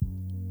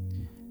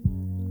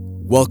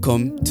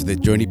Welcome to the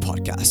Journey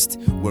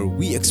Podcast, where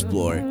we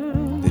explore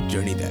the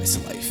journey that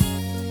is life.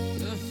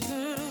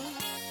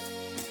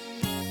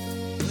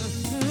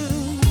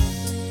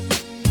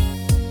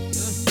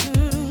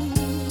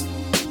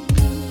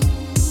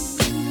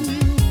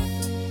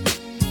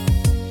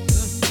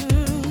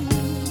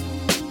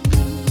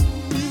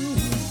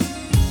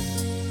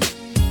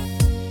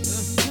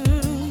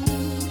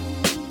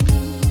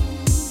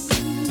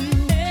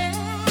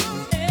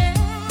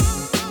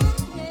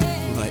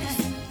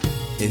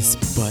 Life is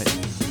but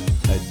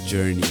a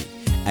journey.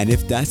 And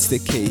if that's the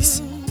case,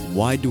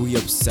 why do we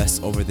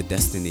obsess over the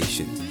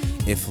destination?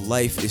 If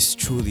life is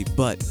truly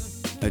but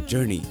a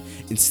journey,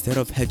 instead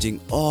of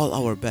hedging all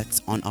our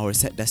bets on our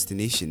set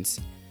destinations,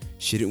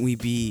 shouldn't we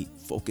be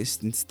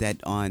focused instead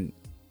on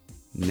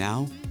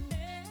now?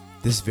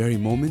 This very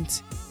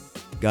moment?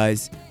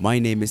 Guys, my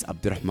name is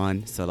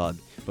Abdurrahman Salad,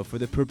 but for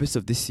the purpose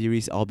of this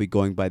series, I'll be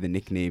going by the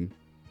nickname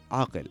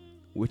Caaqil,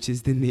 which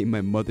is the name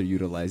my mother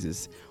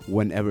utilizes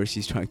whenever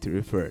she's trying to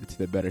refer to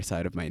the better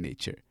side of my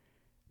nature,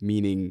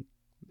 meaning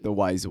the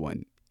wise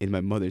one in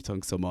my mother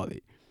tongue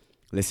Somali.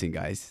 Listen,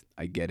 guys,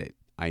 I get it.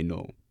 I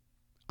know.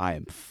 I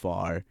am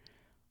far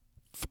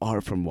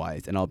from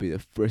wise, and I'll be the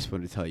first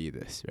one to tell you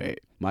this, right?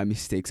 My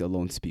mistakes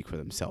alone speak for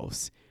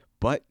themselves.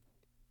 But,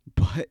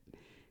 but,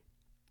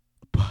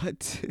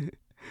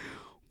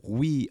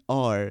 we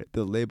are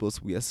the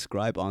labels we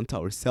ascribe onto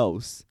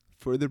ourselves.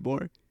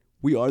 Furthermore,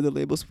 we are the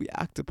labels we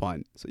act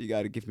upon. So you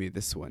gotta give me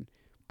this one.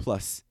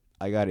 Plus,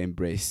 I gotta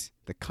embrace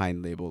the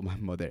kind label my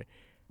mother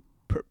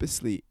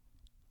purposely,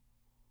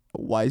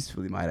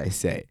 wisely might I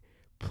say,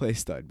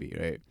 placed on me,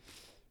 right?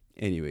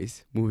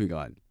 Anyways, moving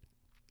on.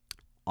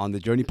 On the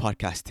Journey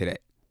Podcast today,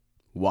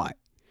 why?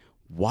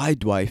 Why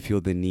do I feel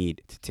the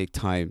need to take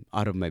time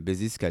out of my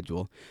busy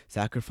schedule,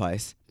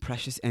 sacrifice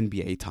precious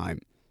NBA time,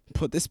 to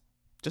put this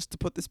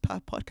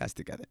podcast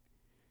together?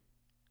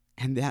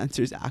 And the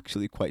answer is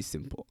actually quite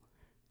simple.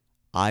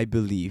 I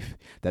believe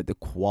that the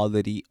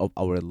quality of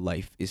our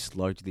life is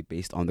largely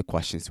based on the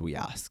questions we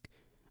ask.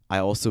 I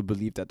also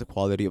believe that the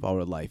quality of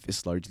our life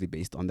is largely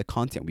based on the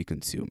content we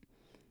consume.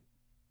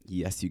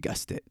 Yes, you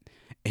guessed it.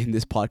 In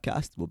this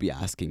podcast, we'll be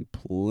asking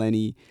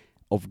plenty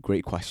of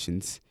great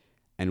questions,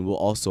 and we'll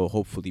also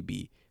hopefully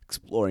be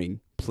exploring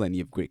plenty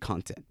of great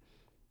content.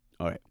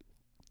 All right.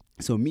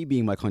 So me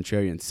being my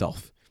contrarian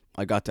self,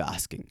 I got to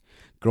asking.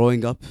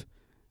 Growing up,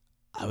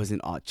 I was an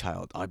odd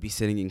child. I'd be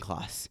sitting in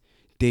class,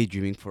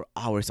 daydreaming for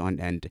hours on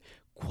end,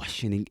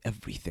 questioning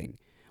everything.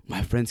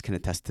 My friends can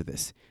attest to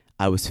this.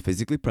 I was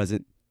physically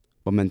present,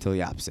 but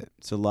mentally absent.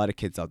 So a lot of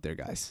kids out there,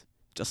 guys,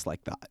 just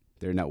like that.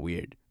 They're not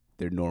weird.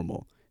 They're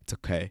normal. It's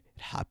okay.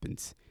 It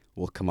happens.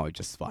 We'll come out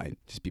just fine.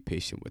 Just be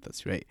patient with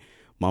us, right?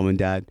 Mom and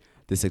Dad,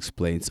 this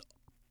explains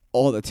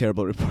all the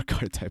terrible report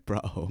cards I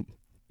brought home.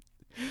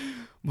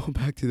 Well,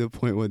 back to the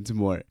point once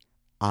more.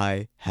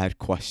 I had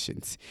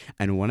questions.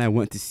 And when I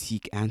went to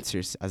seek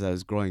answers as I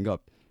was growing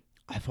up,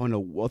 I found a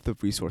wealth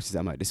of resources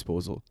at my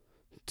disposal.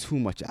 Too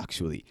much,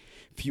 actually.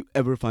 If you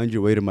ever find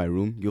your way to my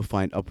room, you'll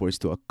find upwards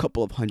to a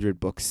couple of hundred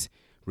books,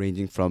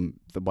 ranging from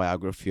the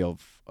biography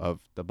of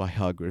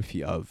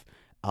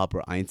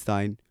Albert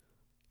Einstein,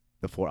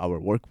 the 4-Hour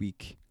Work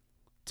Week,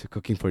 to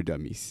Cooking for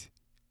Dummies.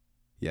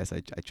 Yes,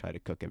 I try to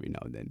cook every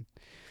now and then.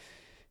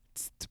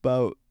 It's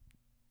about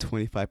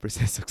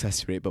 25%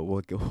 success rate, but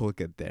we'll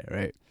get there,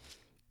 right?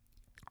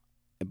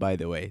 And by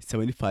the way,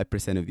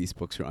 75% of these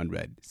books are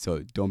unread, so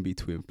don't be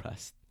too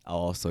impressed. I'll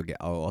also get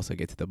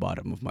to the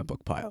bottom of my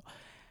book pile.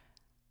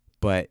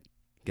 But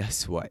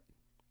guess what?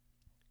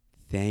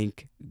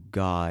 Thank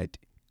God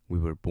we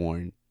were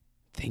born.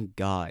 Thank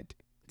God,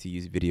 to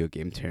use video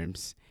game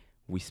terms,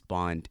 we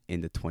spawned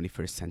in the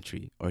 21st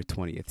century or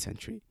 20th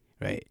century,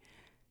 right?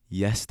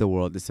 Yes, the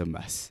world is a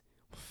mess.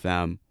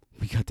 Fam,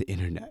 we got the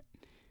internet.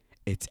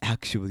 It's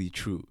actually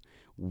true.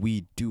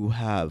 We do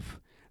have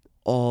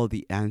all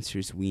the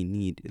answers we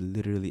need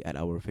literally at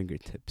our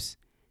fingertips,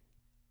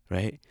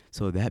 right?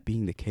 So that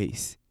being the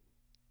case,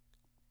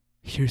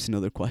 here's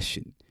another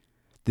question.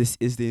 This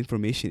is the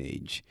information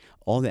age.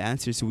 All the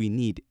answers we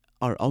need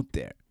are out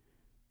there.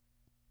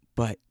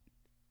 But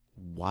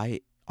why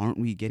aren't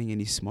we getting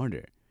any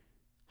smarter?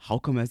 How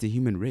come as the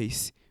human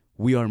race,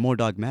 we are more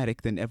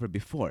dogmatic than ever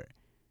before?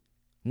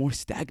 More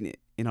stagnant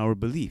in our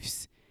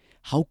beliefs?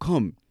 How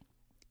come?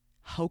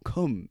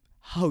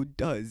 How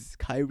does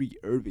Kyrie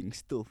Irving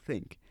still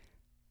think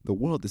the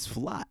world is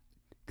flat?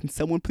 Can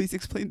someone please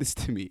explain this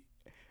to me?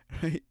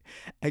 Right?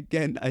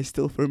 Again, I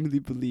still firmly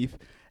believe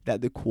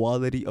that the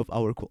quality of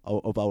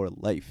our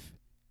life,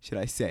 should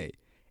I say,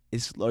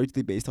 is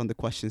largely based on the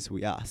questions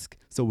we ask.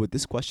 So with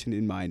this question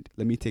in mind,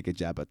 let me take a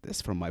jab at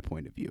this from my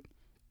point of view.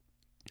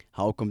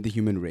 How come the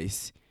human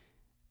race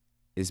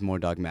is more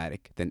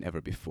dogmatic than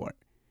ever before?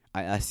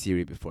 I asked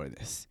Siri before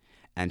this,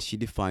 and she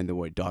defined the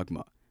word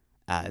dogma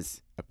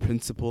as a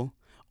principle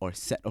or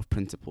set of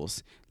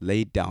principles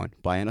laid down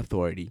by an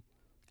authority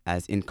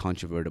as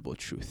incontrovertible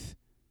truth,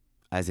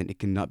 as in it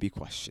cannot be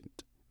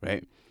questioned,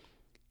 right?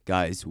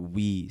 Guys,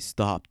 we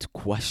stopped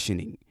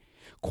questioning.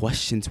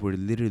 Questions were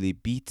literally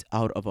beat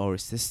out of our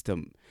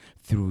system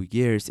through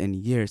years and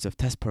years of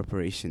test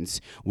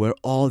preparations where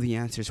all the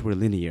answers were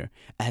linear,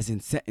 as in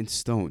set in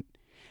stone.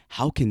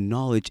 How can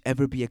knowledge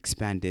ever be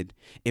expanded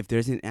if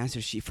there's an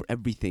answer sheet for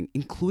everything,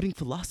 including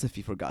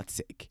philosophy, for God's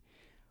sake?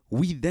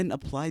 We then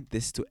applied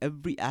this to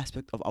every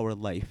aspect of our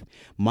life,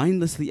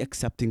 mindlessly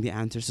accepting the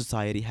answer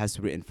society has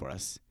written for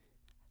us.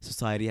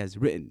 Society has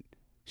written,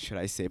 should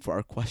I say, for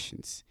our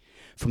questions.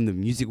 From the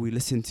music we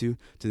listen to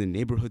the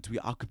neighborhoods we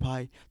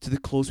occupy, to the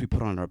clothes we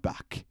put on our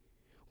back.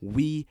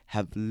 We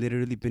have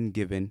literally been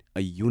given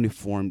a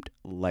uniformed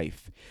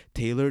life,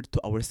 tailored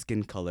to our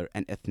skin color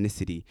and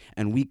ethnicity,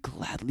 and we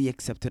gladly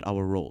accepted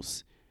our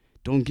roles.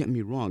 Don't get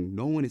me wrong,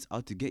 no one is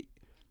out to get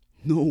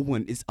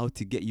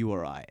you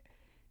or I.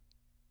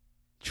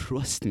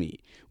 Trust me,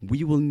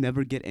 we will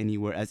never get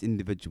anywhere as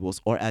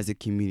individuals or as a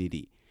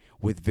community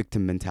with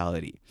victim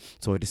mentality.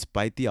 So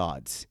despite the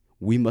odds,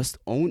 we must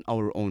own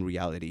our own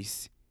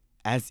realities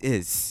as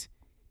is,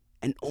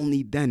 and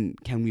only then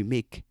can we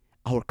make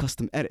our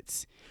custom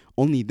edits.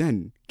 Only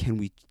then can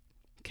we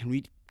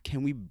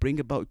bring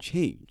about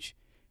change,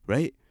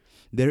 right?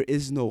 There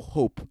is no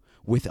hope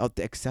without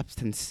the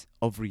acceptance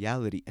of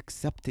reality.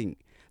 Accepting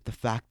the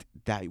fact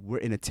that we're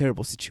in a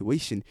terrible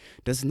situation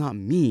does not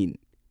mean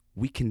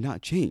we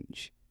cannot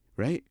change,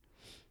 right?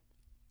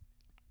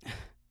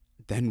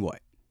 Then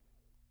what?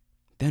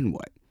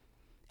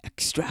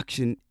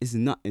 Extraction is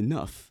not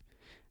enough.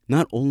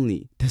 Not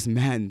only does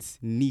man's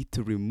need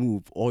to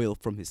remove oil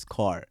from his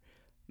car,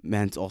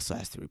 man's also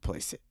has to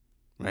replace it,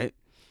 right?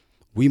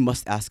 We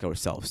must ask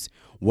ourselves,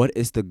 what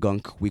is the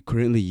gunk we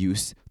currently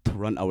use to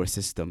run our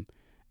system,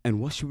 and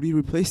what should we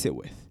replace it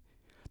with?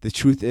 The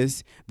truth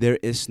is, there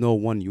is no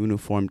one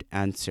uniformed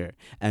answer,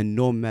 and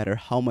no matter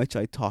how much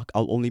I talk,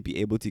 I'll only be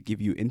able to give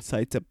you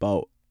insights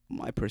about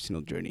my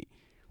personal journey.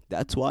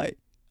 That's why,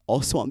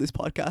 also on this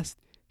podcast,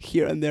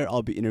 here and there,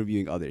 I'll be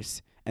interviewing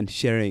others and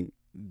sharing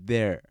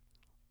their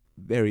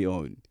very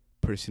own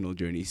personal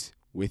journeys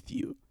with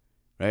you,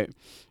 right?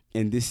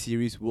 In this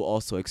series, we'll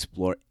also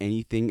explore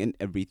anything and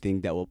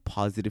everything that will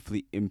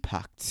positively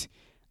impact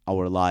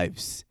our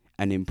lives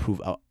and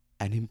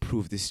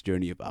improve this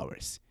journey of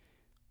ours.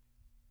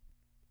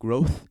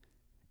 Growth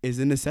is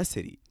a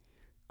necessity.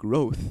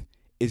 Growth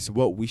is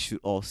what we should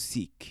all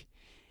seek.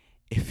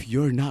 If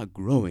you're not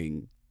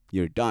growing,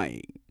 you're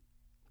dying.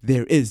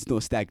 There is no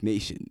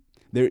stagnation.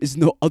 There is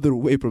no other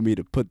way for me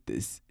to put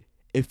this.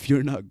 If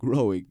you're not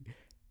growing,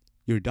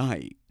 you're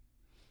dying.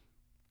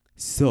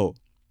 So,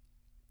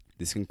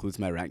 this concludes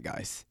my rant,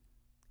 guys.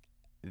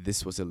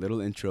 This was a little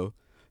intro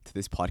to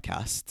this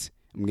podcast.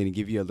 I'm going to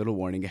give you a little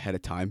warning ahead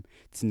of time.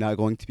 It's not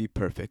going to be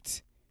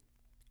perfect.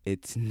 The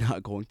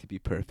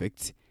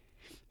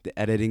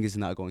editing is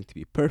not going to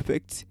be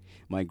perfect.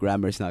 My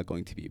grammar is not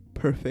going to be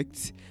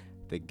perfect.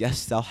 The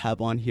guests I'll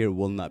have on here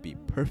will not be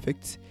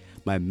perfect.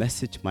 My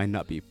message might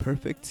not be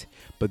perfect.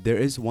 But there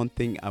is one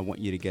thing I want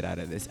you to get out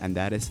of this, and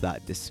that is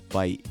that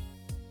despite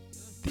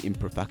the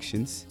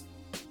imperfections,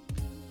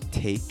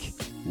 take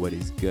what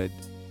is good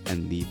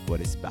and leave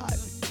what is bad.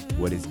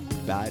 What is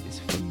bad is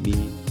from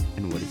me,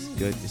 and what is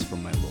good is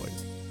from my Lord.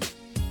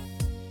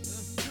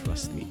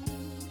 Trust me,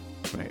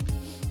 right?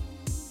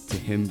 To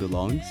him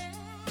belongs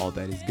all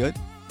that is good,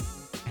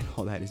 and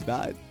all that is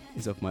bad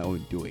is of my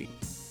own doing.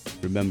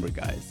 Remember,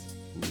 guys,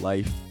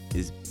 life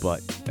is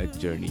but a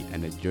journey,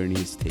 and a journey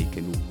is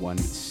taken one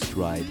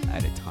stride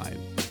at a time.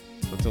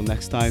 So until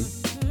next time,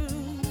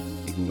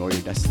 ignore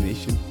your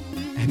destination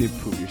and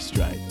improve your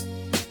stride.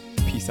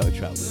 Peace out,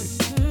 travelers.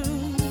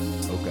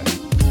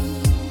 Okay.